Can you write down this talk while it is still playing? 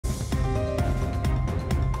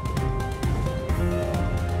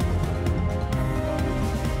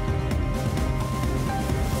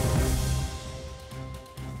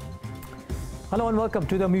Hello and welcome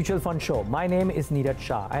to the Mutual Fund Show. My name is Neeraj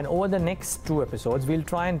Shah, and over the next two episodes, we'll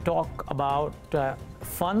try and talk about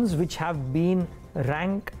funds which have been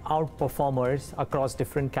rank outperformers across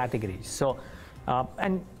different categories. So,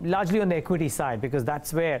 and largely on the equity side, because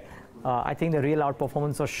that's where I think the real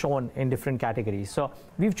outperformance was shown in different categories. So,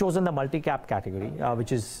 we've chosen the multi-cap category,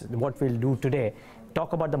 which is what we'll do today.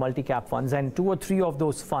 Talk about the multi-cap funds, and two or three of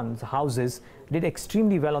those funds, houses, did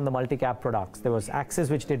extremely well on the multi-cap products. There was Axis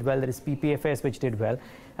which did well, there is PPFAS which did well,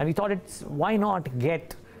 and we thought why not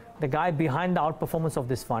get the guy behind the outperformance of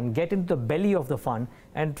this fund, get into the belly of the fund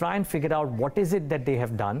and try and figure out what is it that they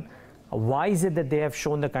have done, why is it that they have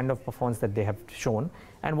shown the kind of performance that they have shown,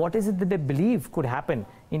 and what is it that they believe could happen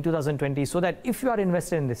in 2020, so that if you are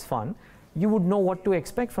invested in this fund, you would know what to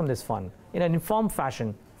expect from this fund in an informed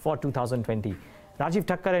fashion for 2020. Rajeev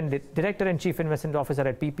Thakkar, and Director and Chief Investment Officer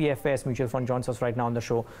at PPFAS Mutual Fund, joins us right now on the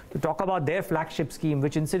show to talk about their flagship scheme,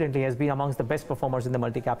 which incidentally has been amongst the best performers in the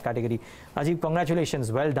multi-cap category. Rajeev,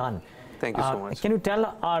 congratulations, well done. Thank you so much. Can you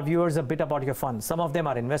tell our viewers a bit about your fund? Some of them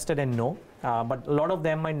are invested and know, but a lot of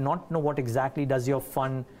them might not know what exactly does your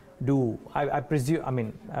fund do. I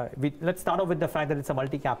presume, let's start off with the fact that it's a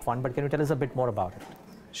multi-cap fund, but can you tell us a bit more about it?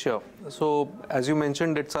 Sure. So, as you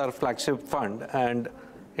mentioned, it's our flagship fund, and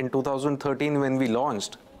in 2013 when we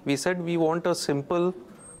launched, we said we want a simple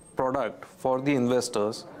product for the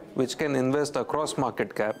investors which can invest across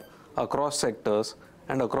market cap, across sectors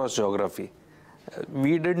and across geography.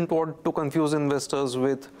 We didn't want to confuse investors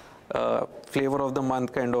with flavor of the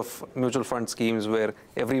month kind of mutual fund schemes where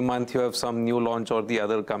every month you have some new launch or the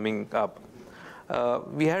other coming up.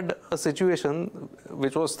 We had a situation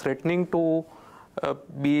which was threatening to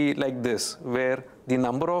be like this, where the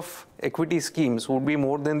number of equity schemes would be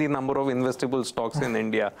more than the number of investable stocks in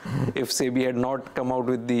India if SEBI had not come out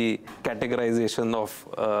with the categorization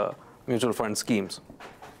of mutual fund schemes.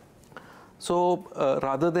 So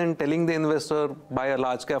rather than telling the investor buy a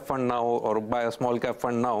large cap fund now or buy a small cap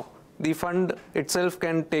fund now, the fund itself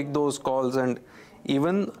can take those calls, and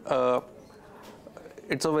even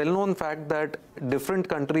it's a well-known fact that different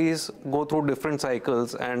countries go through different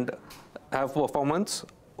cycles and have performance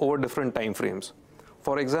over different time frames.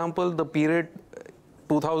 For example, the period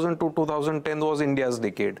 2000 to 2010 was India's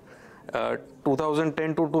decade.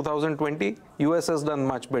 2010 to 2020, US has done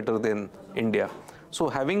much better than India. So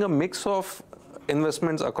having a mix of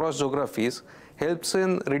investments across geographies helps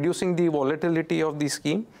in reducing the volatility of the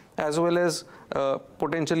scheme, as well as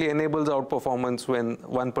potentially enables outperformance when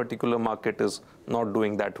one particular market is not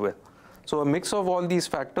doing that well. So a mix of all these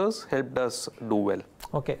factors helped us do well.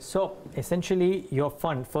 Okay, so essentially your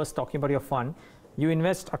fund, first talking about your fund, you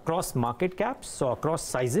invest across market caps, so across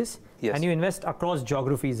sizes, yes, and you invest across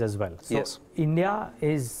geographies as well. So yes, India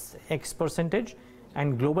is X percentage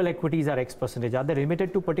and global equities are X percentage. Are they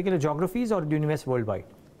limited to particular geographies or do you invest worldwide?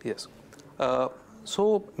 Yes.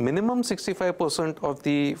 So minimum 65% of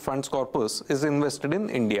the fund's corpus is invested in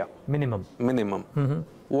India. Minimum. Minimum. Mm-hmm.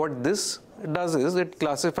 What this does is it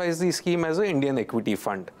classifies the scheme as an Indian equity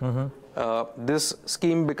fund. Mm-hmm. This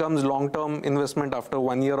scheme becomes long-term investment after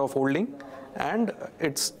 1 year of holding, and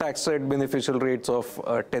its tax rate beneficial rates of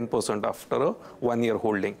 10% after a 1 year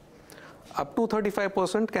holding. Up to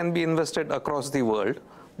 35% can be invested across the world,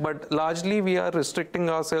 but largely we are restricting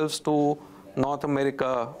ourselves to North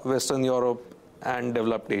America, Western Europe, and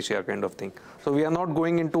developed Asia kind of thing. So we are not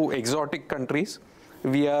going into exotic countries.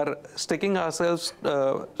 We are restricting ourselves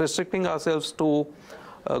to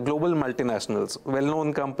global multinationals,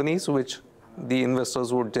 well-known companies which the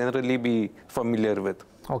investors would generally be familiar with.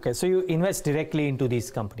 Okay, so you invest directly into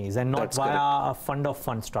these companies and not That's via correct. a fund of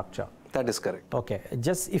fund structure. That is correct. Okay,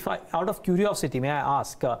 just out of curiosity, may I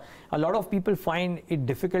ask, a lot of people find it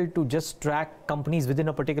difficult to just track companies within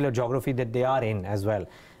a particular geography that they are in as well.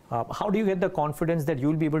 How do you get the confidence that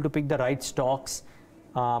you'll be able to pick the right stocks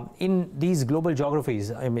in these global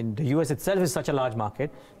geographies? I mean, the US itself is such a large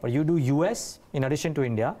market, but you do US in addition to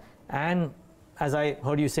India, and as I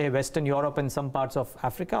heard you say, Western Europe and some parts of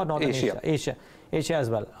Africa or Northern Asia as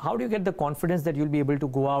well. How do you get the confidence that you'll be able to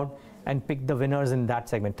go out and pick the winners in that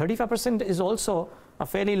segment? 35% is also a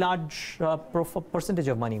fairly large percentage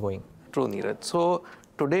of money going. True, Neeraj. So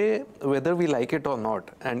today, whether we like it or not,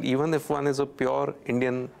 and even if one is a pure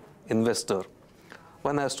Indian investor,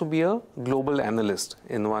 one has to be a global analyst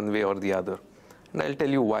in one way or the other. And I'll tell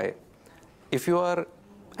you why. If you are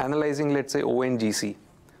analyzing, let's say, ONGC,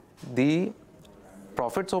 the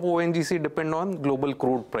profits of ONGC depend on global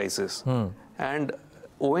crude prices. And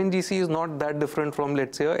ONGC is not that different from,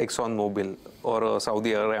 let's say, a ExxonMobil or a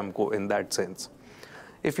Saudi Aramco in that sense.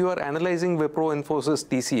 If you are analyzing Wipro, Infosys,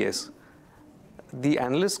 TCS, the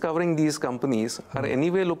analysts covering these companies are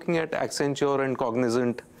anyway looking at Accenture and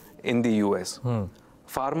Cognizant in the US.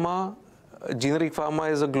 Pharma, generic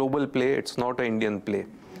pharma is a global play, it's not an Indian play.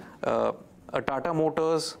 A Tata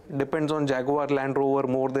Motors depends on Jaguar Land Rover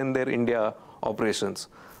more than their India operations.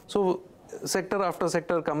 So sector after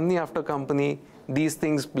sector, company after company, these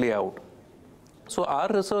things play out. So our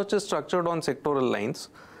research is structured on sectoral lines.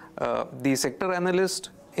 The sector analyst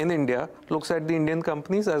in India looks at the Indian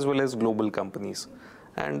companies as well as global companies.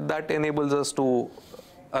 And that enables us to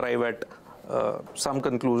arrive at some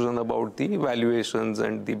conclusion about the valuations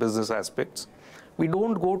and the business aspects. We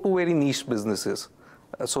don't go to very niche businesses.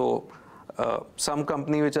 Some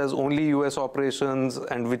company which has only US operations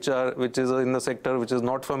and which is in the sector which is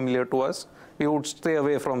not familiar to us, we would stay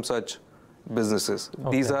away from such businesses.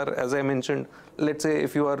 Okay. These are, as I mentioned, let's say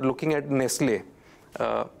if you are looking at Nestle,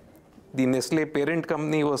 the Nestle parent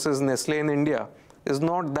company versus Nestle in India is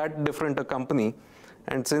not that different a company.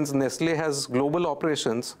 And since Nestle has global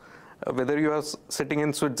operations, whether you are sitting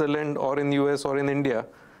in Switzerland or in US or in India,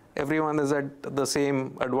 everyone is at the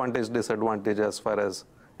same advantage, disadvantage as far as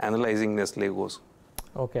analyzing Nestle goes.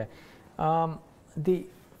 Okay.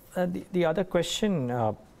 The other question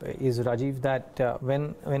is, Rajeev, that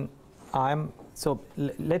when I'm, so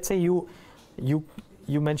let's say you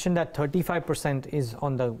mentioned that 35% is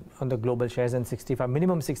on the global shares and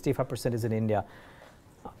minimum 65% is in India.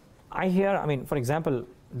 I hear, I mean, for example,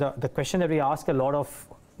 the question that we ask a lot of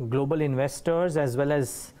global investors as well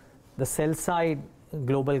as the sell side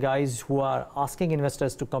global guys who are asking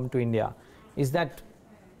investors to come to India is that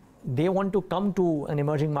they want to come to an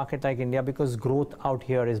emerging market like India because growth out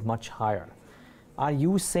here is much higher. Are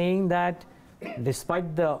you saying that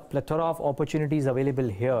despite the plethora of opportunities available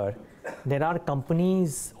here, there are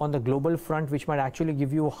companies on the global front which might actually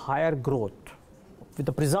give you higher growth with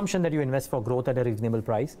the presumption that you invest for growth at a reasonable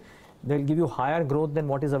price? They'll give you higher growth than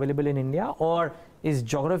what is available in India, or is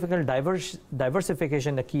geographical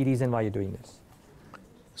diversification the key reason why you're doing this?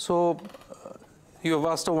 So you have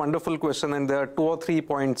asked a wonderful question, and there are 2 or 3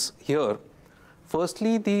 points here.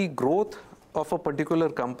 Firstly, the growth of a particular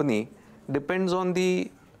company depends on the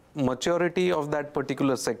maturity of that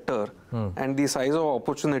particular sector and the size of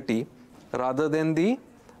opportunity rather than the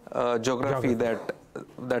geography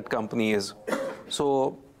that company is.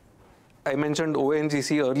 So I mentioned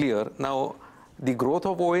ONGC earlier. Now, the growth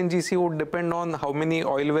of ONGC would depend on how many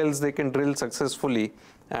oil wells they can drill successfully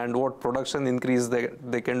and what production increase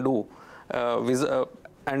they can do.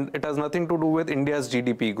 And it has nothing to do with India's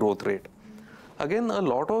GDP growth rate. Again, a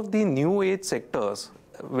lot of the new age sectors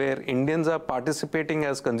where Indians are participating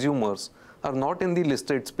as consumers are not in the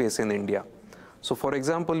listed space in India. So for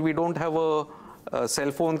example, we don't have a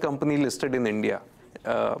cell phone company listed in India.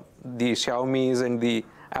 The Xiaomis and the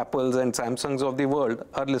Apples and Samsungs of the world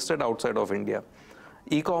are listed outside of India.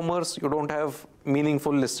 E-commerce, you don't have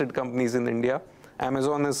meaningful listed companies in India.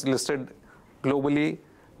 Amazon is listed globally.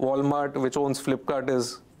 Walmart, which owns Flipkart,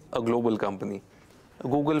 is a global company.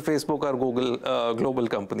 Google, Facebook are global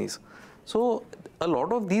companies. So a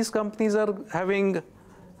lot of these companies are having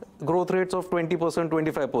growth rates of 20%,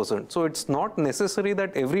 25%. So it's not necessary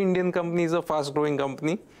that every Indian company is a fast growing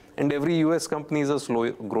company and every US company is a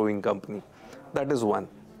slow growing company. That is one.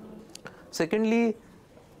 Secondly,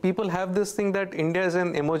 people have this thing that India is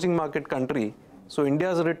an emerging market country, so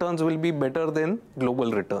India's returns will be better than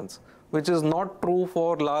global returns, which is not true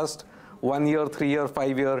for last 1 year, 3 year,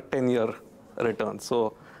 5 year, 10 year returns.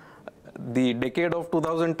 So the decade of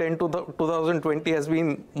 2010 to 2020 has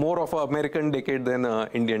been more of an American decade than an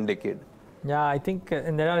Indian decade. Yeah, I think,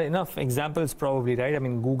 and there are enough examples probably, right? I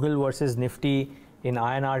mean, Google versus Nifty in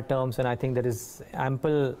INR terms, and I think there is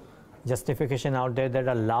ample justification out there that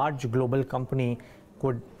a large global company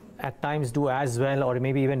could at times do as well or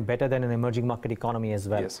maybe even better than an emerging market economy as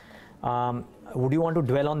well. Yes. Would you want to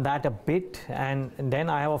dwell on that a bit? And then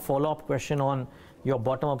I have a follow-up question on your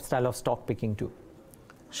bottom-up style of stock picking too.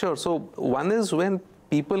 Sure. So one is when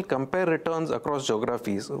people compare returns across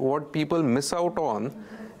geographies, what people miss out on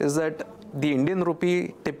is that the Indian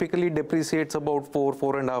rupee typically depreciates about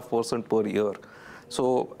 4.5% per year.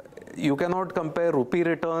 So you cannot compare rupee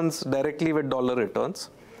returns directly with dollar returns.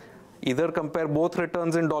 Either compare both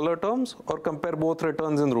returns in dollar terms or compare both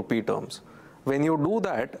returns in rupee terms. When you do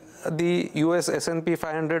that, the US S&P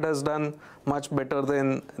 500 has done much better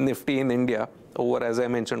than Nifty in India over, as I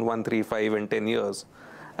mentioned, 1, 3, 5 and 10 years.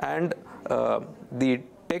 And the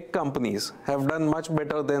tech companies have done much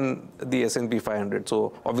better than the S&P 500.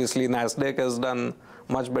 So obviously NASDAQ has done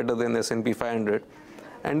much better than S&P 500.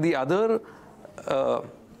 And the other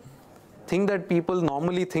thing that people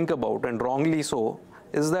normally think about, and wrongly so,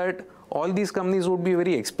 is that all these companies would be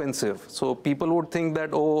very expensive. So people would think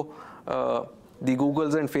that, the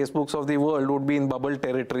Googles and Facebooks of the world would be in bubble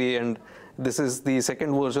territory, and this is the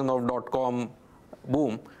second version of .com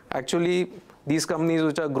boom. Actually, these companies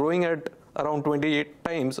which are growing at around 28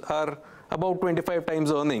 times are about 25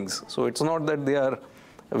 times earnings. So it's not that they are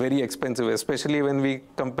very expensive, especially when we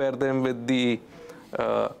compare them with the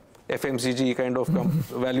FMCG kind of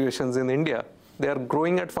valuations in India. They are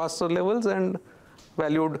growing at faster levels and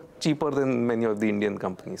valued cheaper than many of the Indian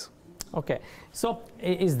companies. Okay, so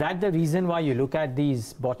is that the reason why you look at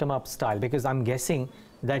these bottom-up style? Because I'm guessing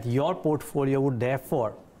that your portfolio would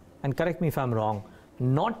therefore, and correct me if I'm wrong,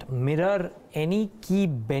 not mirror any key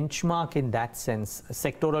benchmark in that sense,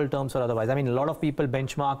 sectoral terms or otherwise. I mean, a lot of people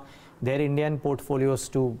benchmark their Indian portfolios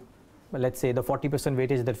to, let's say, the 40%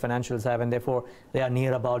 weightage that financials have, and therefore they are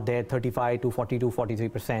near about their 35 to 42,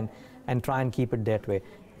 43%, and try and keep it that way.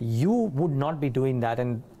 You would not be doing that,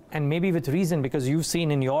 and maybe with reason, because you've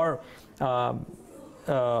seen in your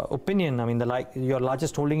opinion, I mean, your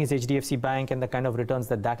largest holding is HDFC Bank, and the kind of returns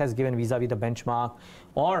that has given vis-a-vis the benchmark,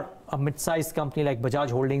 or a mid-sized company like Bajaj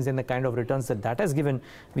Holdings and the kind of returns that has given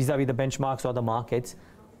vis-a-vis the benchmarks or the markets,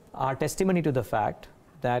 are testimony to the fact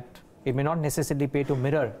that it may not necessarily pay to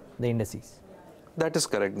mirror the indices. That is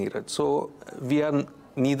correct, Neeraj. So we are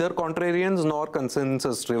neither contrarians nor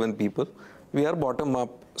consensus-driven people. We are bottom-up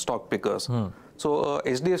stock pickers. So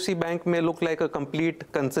HDFC Bank may look like a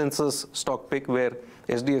complete consensus stock pick, where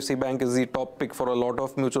HDFC Bank is the top pick for a lot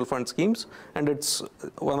of mutual fund schemes, and it's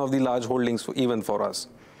one of the large holdings even for us.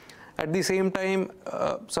 At the same time,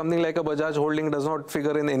 something like a Bajaj holding does not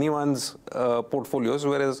figure in anyone's portfolios,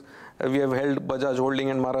 whereas we have held Bajaj holding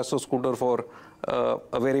and Maharashtra Scooter for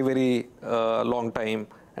a very, very long time.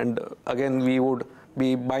 And again, we would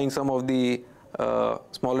be buying some of the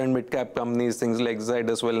small and mid-cap companies, things like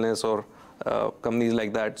Zydus Wellness or companies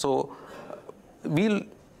like that. So we'll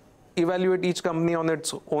evaluate each company on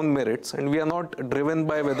its own merits, and we are not driven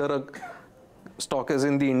by whether a stock is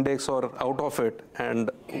in the index or out of it, and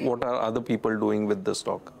what are other people doing with the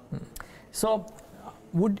stock. So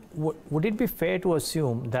would it be fair to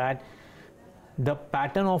assume that the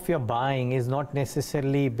pattern of your buying is not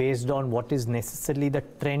necessarily based on what is necessarily the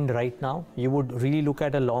trend right now? You would really look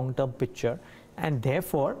at a long-term picture, and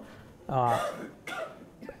therefore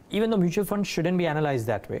even though mutual funds shouldn't be analyzed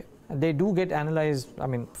that way, they do get analyzed, I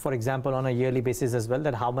mean, for example, on a yearly basis as well,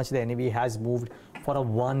 that how much the NAV has moved for a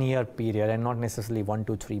 1 year period and not necessarily 1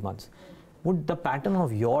 to 3 months. Would the pattern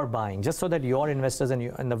of your buying, just so that your investors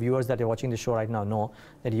and the viewers that are watching the show right now know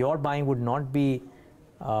that your buying would not be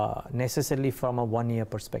necessarily from a 1 year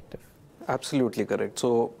perspective? Absolutely correct.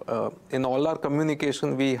 So in all our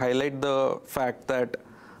communication, we highlight the fact that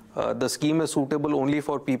the scheme is suitable only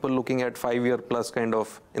for people looking at 5-year plus kind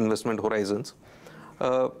of investment horizons.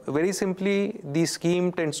 Very simply, the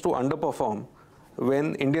scheme tends to underperform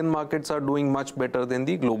when Indian markets are doing much better than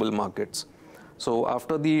the global markets. So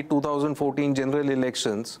after the 2014 general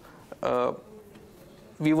elections,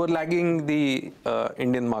 we were lagging the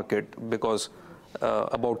Indian market because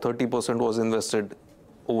about 30% was invested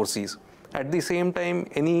overseas. At the same time,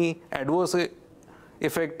 any adverse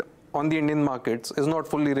effect on the Indian markets is not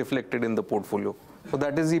fully reflected in the portfolio. So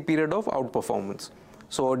that is the period of outperformance.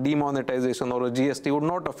 So a demonetization or a GST would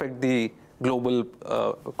not affect the global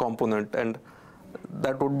component, and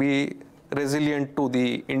that would be resilient to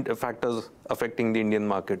the factors affecting the Indian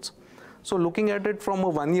markets. So looking at it from a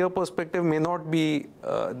 1 year perspective may not be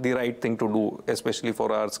the right thing to do, especially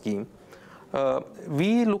for our scheme.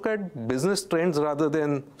 We look at business trends rather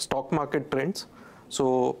than stock market trends.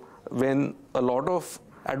 So when a lot of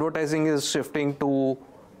advertising is shifting to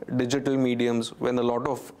digital mediums, when a lot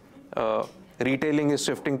of retailing is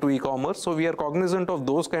shifting to e-commerce, so we are cognizant of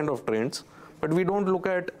those kind of trends, but we don't look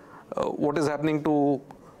at what is happening to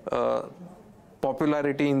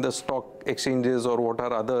popularity in the stock exchanges or what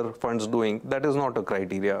are other funds doing. That is not a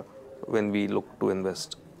criteria when we look to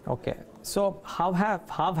invest. Okay, so how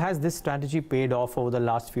has this strategy paid off over the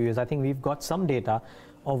last few years? I think we've got some data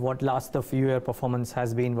of what the few year performance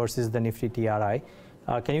has been versus the Nifty TRI.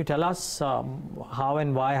 Can you tell us how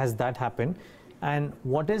and why has that happened, and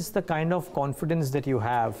what is the kind of confidence that you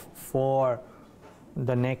have for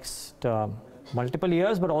the next multiple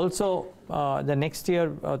years, but also the next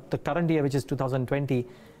year, the current year, which is 2020,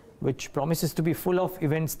 which promises to be full of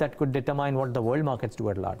events that could determine what the world markets do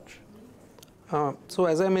at large? So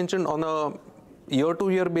as I mentioned, on a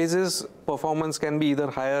year-to-year basis, performance can be either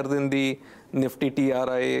higher than the Nifty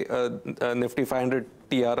TRI, Nifty 500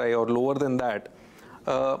 TRI, or lower than that.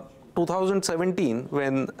 2017,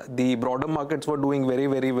 when the broader markets were doing very,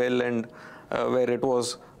 very well and where it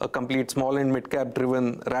was a complete small and mid-cap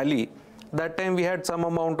driven rally. That time we had some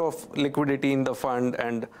amount of liquidity in the fund,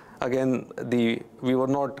 and again, we were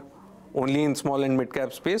not only in small and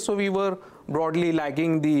mid-cap space, so we were broadly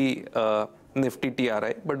lagging the Nifty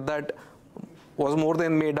TRI, but that was more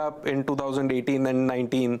than made up in 2018 and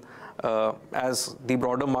 19 as the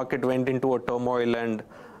broader market went into a turmoil and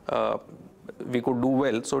we could do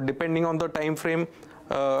well. So depending on the time frame,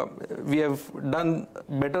 we have done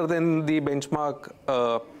better than the benchmark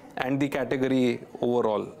and the category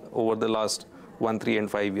overall over the last 1, 3,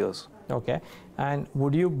 and 5 years. Okay, and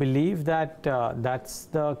would you believe that that's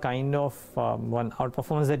the kind of one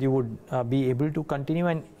outperformance that you would be able to continue?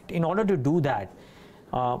 And in order to do that,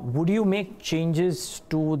 would you make changes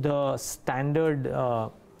to the standard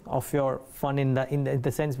of your fund in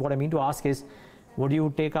the sense? What I mean to ask is, would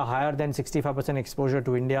you take a higher than 65% exposure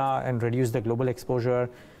to India and reduce the global exposure?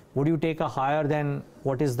 Would you take a higher than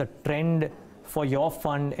what is the trend for your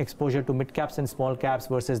fund exposure to mid caps and small caps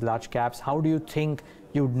versus large caps? How do you think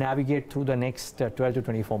you would navigate through the next 12 to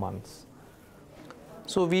 24 months?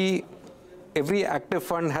 So every active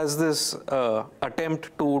fund has this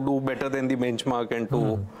attempt to do better than the benchmark and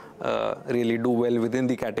to really do well within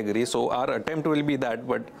the category. So our attempt will be that,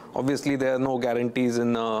 but obviously there are no guarantees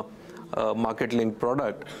in a market-linked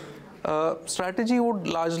product. Strategy would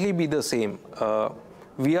largely be the same.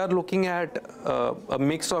 We are looking at a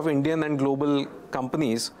mix of Indian and global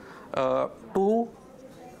companies to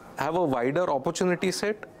have a wider opportunity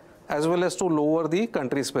set as well as to lower the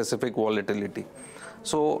country-specific volatility.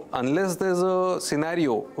 So unless there's a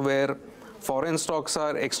scenario where foreign stocks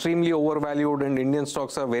are extremely overvalued and Indian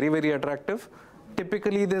stocks are very, very attractive,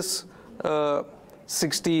 typically this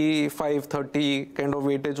 65-30 kind of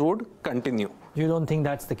weightage would continue. You don't think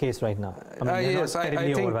that's the case right now? Yes,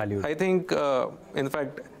 I think in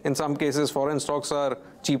fact, in some cases, foreign stocks are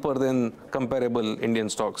cheaper than comparable Indian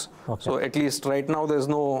stocks. Okay. So at least right now, there's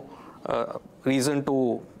no reason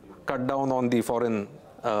to cut down on the foreign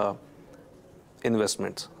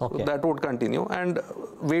investments. Okay. So that would continue. And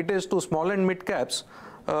weightage to small and mid caps,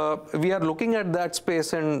 we are looking at that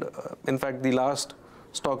space, and in fact, the last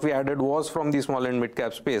stock we added was from the small and mid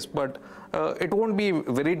cap space, but it won't be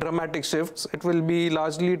very dramatic shifts. It will be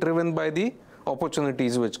largely driven by the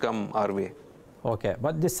opportunities which come our way. Okay,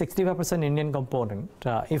 but this 65% Indian component,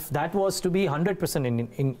 if that was to be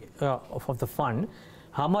 100% of the fund,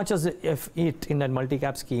 how much is it in that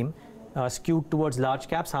multi-cap scheme skewed towards large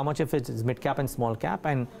caps? How much of it is mid cap and small cap?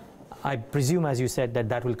 And I presume, as you said,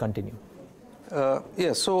 that will continue.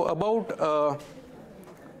 Yes, so about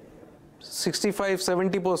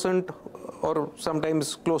 65-70% or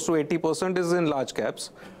sometimes close to 80% is in large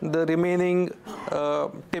caps. The remaining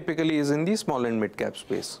typically is in the small and mid cap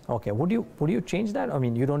space. Okay, would you change that? I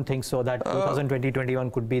mean, you don't think so that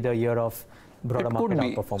 2020-21 could be the year of broader market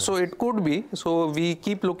outperformance? So it could be. So we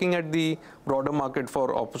keep looking at the broader market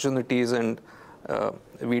for opportunities, and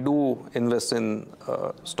we do invest in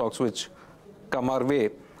stocks which come our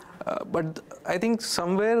way. But I think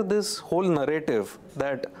somewhere this whole narrative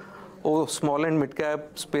that small and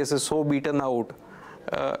mid-cap space is so beaten out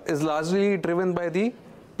is largely driven by the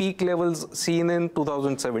peak levels seen in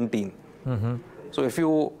 2017. Mm-hmm. So if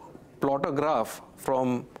you plot a graph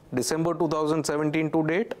from December 2017 to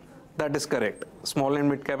date, that is correct. Small and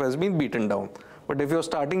mid-cap has been beaten down. But if your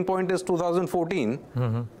starting point is 2014,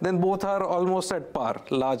 then both are almost at par,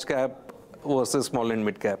 large cap versus small and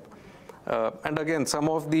mid-cap. And again, some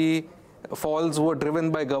of the falls were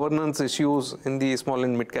driven by governance issues in the small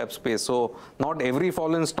and mid-cap space. So not every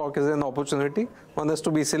fallen stock is an opportunity. One has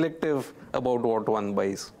to be selective about what one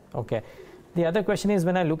buys. Okay. The other question is,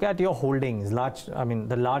 when I look at your holdings,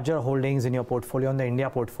 the larger holdings in your portfolio, in the India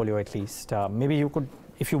portfolio at least, maybe you could,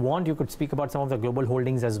 if you want, you could speak about some of the global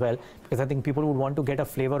holdings as well, because I think people would want to get a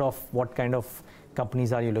flavor of what kind of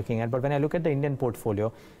companies are you looking at. But when I look at the Indian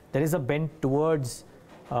portfolio, there is a bent towards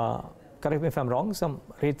correct me if I'm wrong, some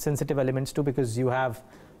rate sensitive elements too, because you have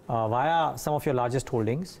via some of your largest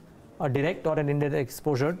holdings a direct or an indirect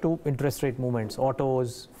exposure to interest rate movements,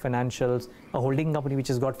 autos, financials, a holding company which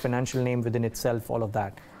has got financial name within itself, all of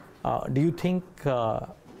that. Do you think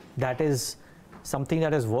that is something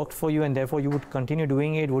that has worked for you and therefore you would continue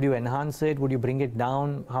doing it? Would you enhance it? Would you bring it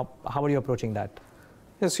down? How are you approaching that?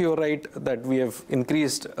 Yes, you're right that we have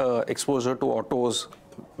increased exposure to autos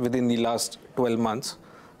within the last 12 months.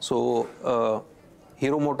 So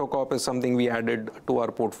Hero MotoCorp is something we added to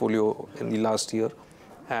our portfolio in the last year,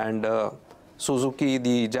 and Suzuki,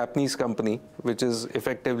 the Japanese company, which is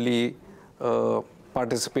effectively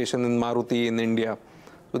participation in Maruti in India.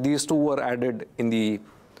 So these two were added in the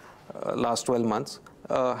last 12 months.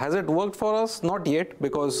 Has it worked for us? Not yet,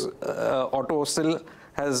 because auto still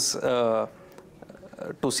has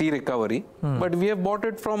to see recovery. But we have bought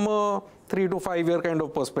it from a 3 to 5 year kind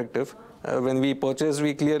of perspective. When we purchased,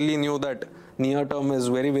 we clearly knew that near term is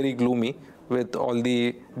very, very gloomy with all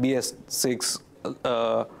the BS6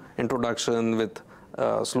 introduction, with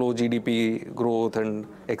slow GDP growth and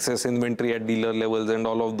excess inventory at dealer levels and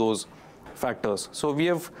all of those factors. So we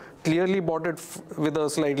have clearly bought it with a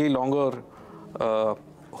slightly longer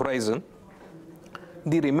horizon.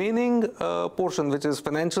 The remaining portion, which is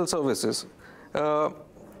financial services,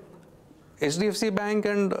 HDFC Bank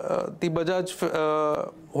and the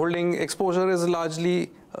Bajaj holding exposure is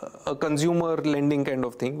largely a consumer lending kind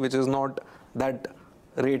of thing, which is not that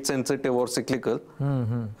rate sensitive or cyclical.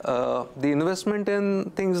 The investment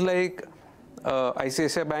in things like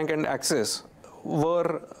ICICI Bank and Axis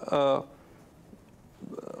were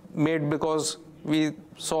made because we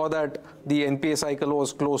saw that the NPA cycle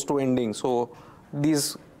was close to ending. So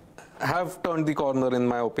these have turned the corner, in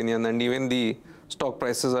my opinion, and even the stock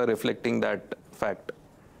prices are reflecting that fact.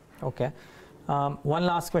 Okay. One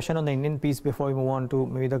last question on the Indian piece before we move on to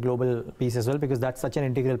maybe the global piece as well, because that's such an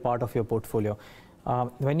integral part of your portfolio.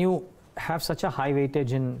 When you have such a high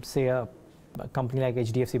weightage in, say, a company like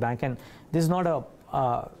HDFC Bank, and this is not a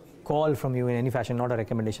call from you in any fashion, not a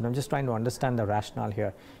recommendation. I'm just trying to understand the rationale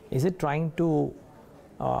here. Is it trying to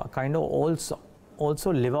kind of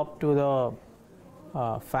also live up to the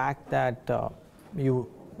fact that you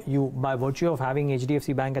by virtue of having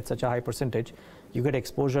HDFC Bank at such a high percentage, you get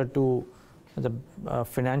exposure to the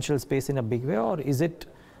financial space in a big way, or is it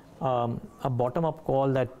a bottom-up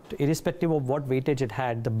call that irrespective of what weightage it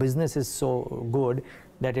had, the business is so good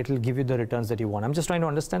that it will give you the returns that you want? I'm just trying to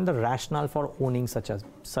understand the rationale for owning such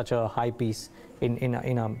a high piece in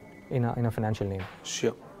a financial name.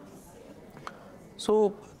 Sure.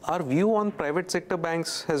 So our view on private sector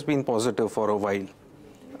banks has been positive for a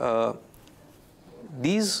while.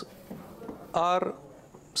 These are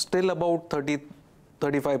still about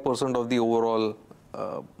 35% of the overall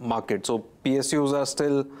market. So PSUs are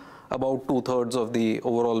still about 2/3 of the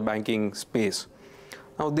overall banking space.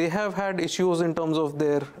 Now they have had issues in terms of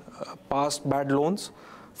their past bad loans.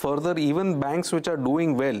 Further, even banks which are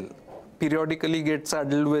doing well periodically get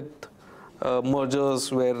saddled with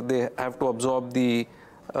mergers where they have to absorb the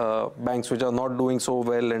banks which are not doing so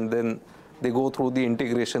well, and then they go through the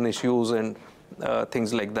integration issues and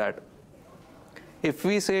things like that. If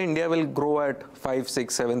we say India will grow at 5,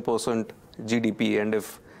 6, 7% GDP, and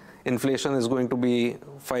if inflation is going to be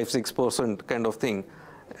 5, 6% kind of thing,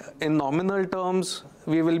 in nominal terms,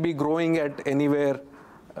 we will be growing at anywhere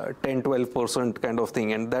 10, 12% kind of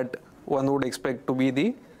thing, and that one would expect to be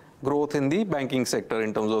the growth in the banking sector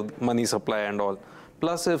in terms of money supply and all.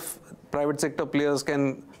 Plus, if private sector players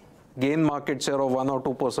can gain market share of 1 or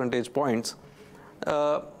 2 percentage points,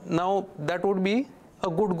 now that would be a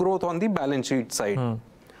good growth on the balance sheet side.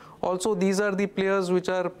 Also, these are the players which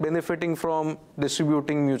are benefiting from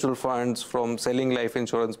distributing mutual funds, from selling life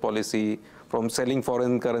insurance policy, from selling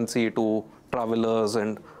foreign currency to travelers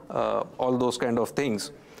and all those kind of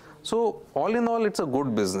things. So all in all, it's a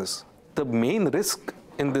good business. The main risk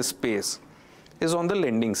in this space is on the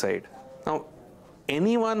lending side. Now,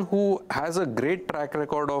 anyone who has a great track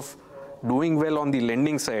record of doing well on the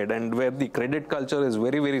lending side and where the credit culture is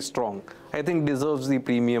very, very strong, I think deserves the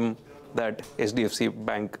premium that HDFC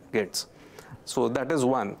Bank gets. So that is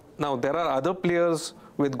one. Now, there are other players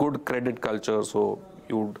with good credit culture. So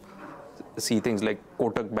you would see things like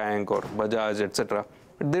Kotak Bank or Bajaj, etc.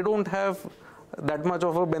 But they don't have that much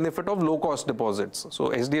of a benefit of low-cost deposits.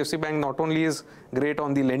 So HDFC Bank not only is great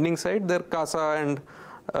on the lending side, their CASA, and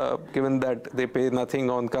given that they pay nothing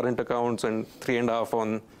on current accounts and 3.5%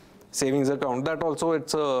 on savings account, that also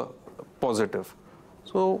it's a positive.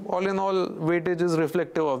 So all in all, weightage is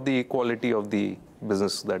reflective of the quality of the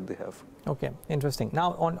business that they have. Okay, interesting.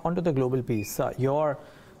 Now onto the global piece. Your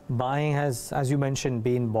buying has, as you mentioned,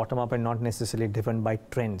 been bottom up and not necessarily driven by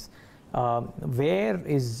trends. Where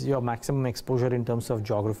is your maximum exposure in terms of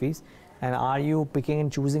geographies? And are you picking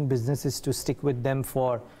and choosing businesses to stick with them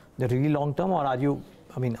for the really long term, or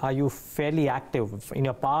are you fairly active? In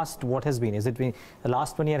your past, what has been? Is it been the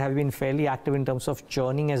last 1 year, have you been fairly active in terms of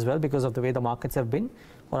churning as well because of the way the markets have been?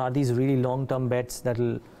 Or are these really long-term bets that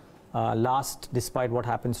will last despite what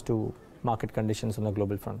happens to market conditions on the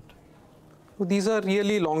global front? These are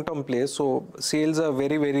really long-term plays. So sales are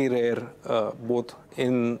very, very rare, both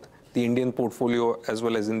in the Indian portfolio as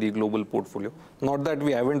well as in the global portfolio. Not that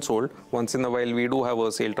we haven't sold. Once in a while, we do have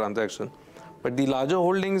a sale transaction. But the larger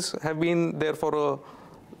holdings have been there for a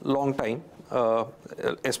long time,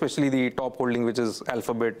 especially the top holding, which is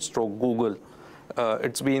Alphabet / Google.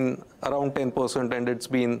 it's been around 10% and it's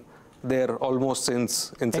been there almost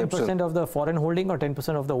since inception. 10% of the foreign holding or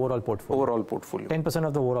 10% of the overall portfolio? Overall portfolio. 10%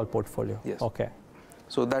 of the overall portfolio. Yes. Okay.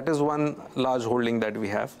 So that is one large holding that we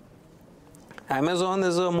have. Amazon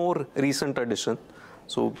is a more recent addition.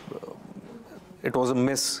 So it was a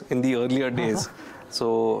miss in the earlier days.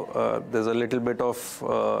 So there's a little bit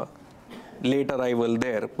of late arrival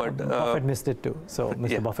there, but Buffett missed it too. So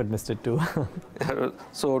Mr. Buffett missed it too.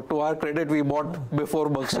 So to our credit, we bought before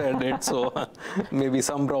Berkshire did. So maybe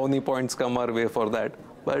some brownie points come our way for that.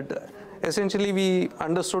 But essentially, we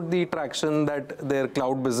understood the traction that their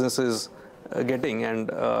cloud business is getting, and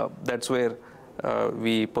that's where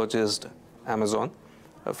we purchased Amazon.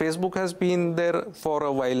 Facebook has been there for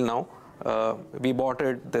a while now. We bought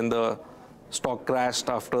it, then the stock crashed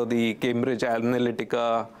after the Cambridge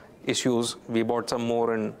Analytica issues. We bought some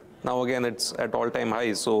more, and now again it's at all-time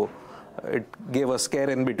highs. So it gave a scare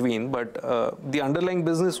in between, but the underlying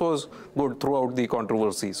business was good throughout the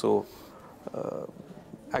controversy. So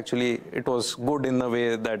actually it was good in the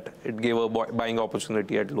way that it gave a buying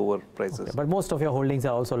opportunity at lower prices. Okay, but most of your holdings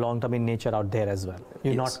are also long-term in nature out there as well.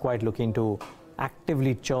 You're not quite looking to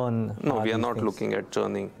actively churn. No, we are not looking at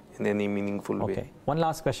churning in any meaningful way. Okay. One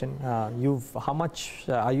last question. How much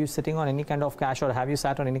are you sitting on any kind of cash, or have you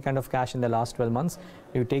sat on any kind of cash in the last 12 months?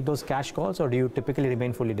 Do you take those cash calls, or do you typically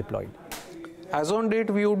remain fully deployed? As on date,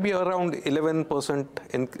 we would be around 11%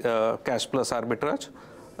 in cash plus arbitrage.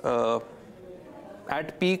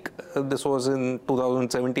 At peak, this was in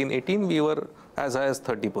 2017-18, we were as high as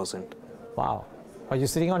 30%. Wow. Are you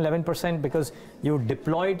sitting on 11% because you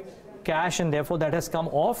deployed cash and therefore that has come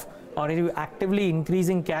off, or are you actively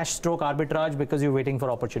increasing cash stroke arbitrage because you're waiting for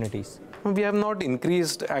opportunities? We have not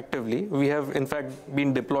increased actively. We have in fact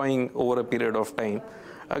been deploying over a period of time.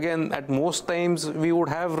 Again, at most times we would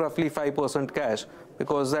have roughly 5% cash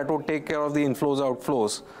because that would take care of the inflows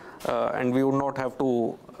outflows, and we would not have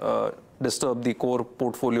to disturb the core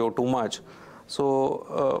portfolio too much.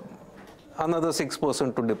 So another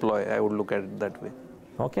 6% to deploy, I would look at it that way.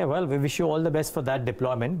 Okay, well, we wish you all the best for that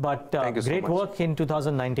deployment. But great work in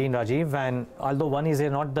 2019, Rajeev. And although one is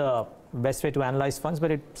not the best way to analyze funds,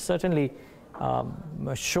 but it certainly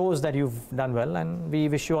shows that you've done well. And we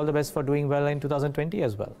wish you all the best for doing well in 2020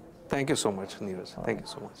 as well. Thank you so much, Neeraj. Thank you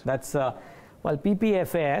so much. That's, well,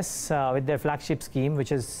 PPFAS with their flagship scheme,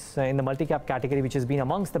 which is in the multi-cap category, which has been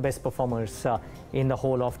amongst the best performers in the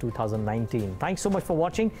whole of 2019. Thanks so much for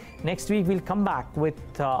watching. Next week, we'll come back with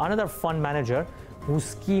another fund manager whose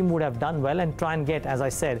scheme would have done well and try and get, as I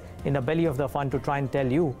said, in the belly of the fund to try and tell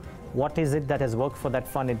you what is it that has worked for that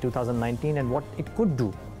fund in 2019 and what it could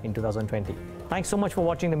do in 2020. Thanks so much for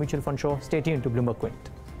watching the Mutual Fund Show. Stay tuned to BloombergQuint.